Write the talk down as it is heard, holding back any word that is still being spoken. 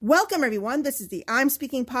Welcome, everyone. This is the I'm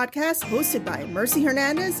Speaking podcast hosted by Mercy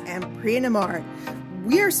Hernandez and Priya Namard.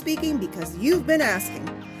 We are speaking because you've been asking.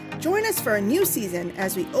 Join us for a new season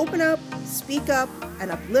as we open up, speak up, and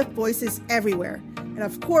uplift voices everywhere. And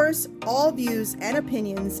of course, all views and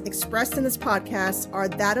opinions expressed in this podcast are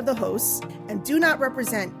that of the hosts and do not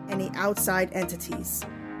represent any outside entities.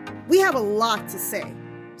 We have a lot to say,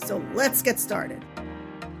 so let's get started.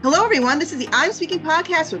 Hello, everyone. This is the I'm Speaking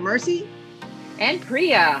podcast with Mercy and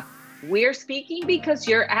Priya. We're speaking because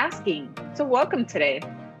you're asking. So welcome today.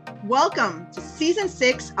 Welcome to season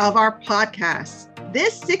 6 of our podcast.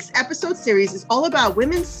 This 6-episode series is all about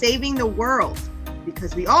women saving the world.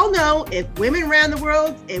 Because we all know if women ran the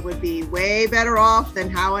world, it would be way better off than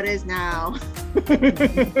how it is now.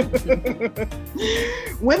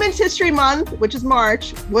 Women's History Month, which is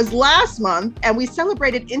March, was last month, and we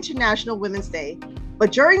celebrated International Women's Day.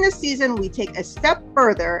 But during this season, we take a step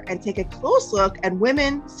further and take a close look at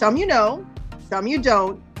women, some you know, some you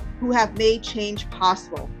don't, who have made change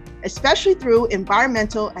possible, especially through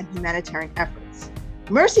environmental and humanitarian efforts.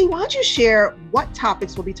 Mercy, why don't you share what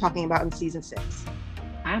topics we'll be talking about in season 6?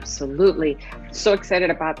 Absolutely. So excited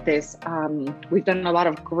about this. We've done a lot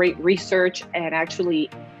of great research and actually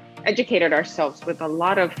educated ourselves with a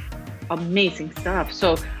lot of amazing stuff.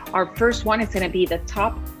 So our first one is going to be the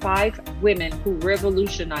top 5 women who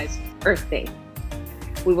revolutionized Earth Day.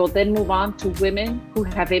 We will then move on to women who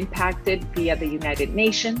have impacted via the United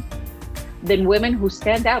Nations, then women who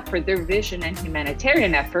stand out for their vision and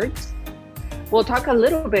humanitarian efforts. We'll talk a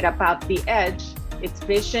little bit about The Edge, its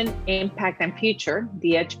vision, impact, and future.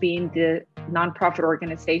 The Edge being the nonprofit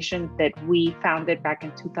organization that we founded back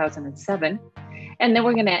in 2007. And then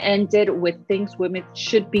we're going to end it with things women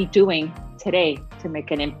should be doing today to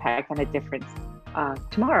make an impact and a difference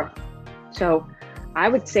tomorrow. So I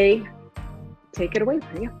would say, take it away,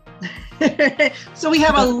 Priya. So we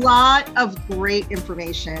have a lot of great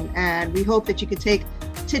information, and we hope that you could take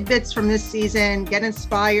tidbits from this season, get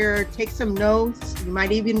inspired, take some notes. You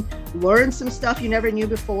might even learn some stuff you never knew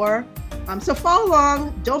before. So follow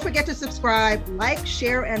along. Don't forget to subscribe, like,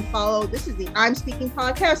 share, and follow. This is the I'm Speaking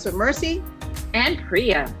podcast with Mercy and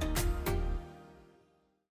Priya.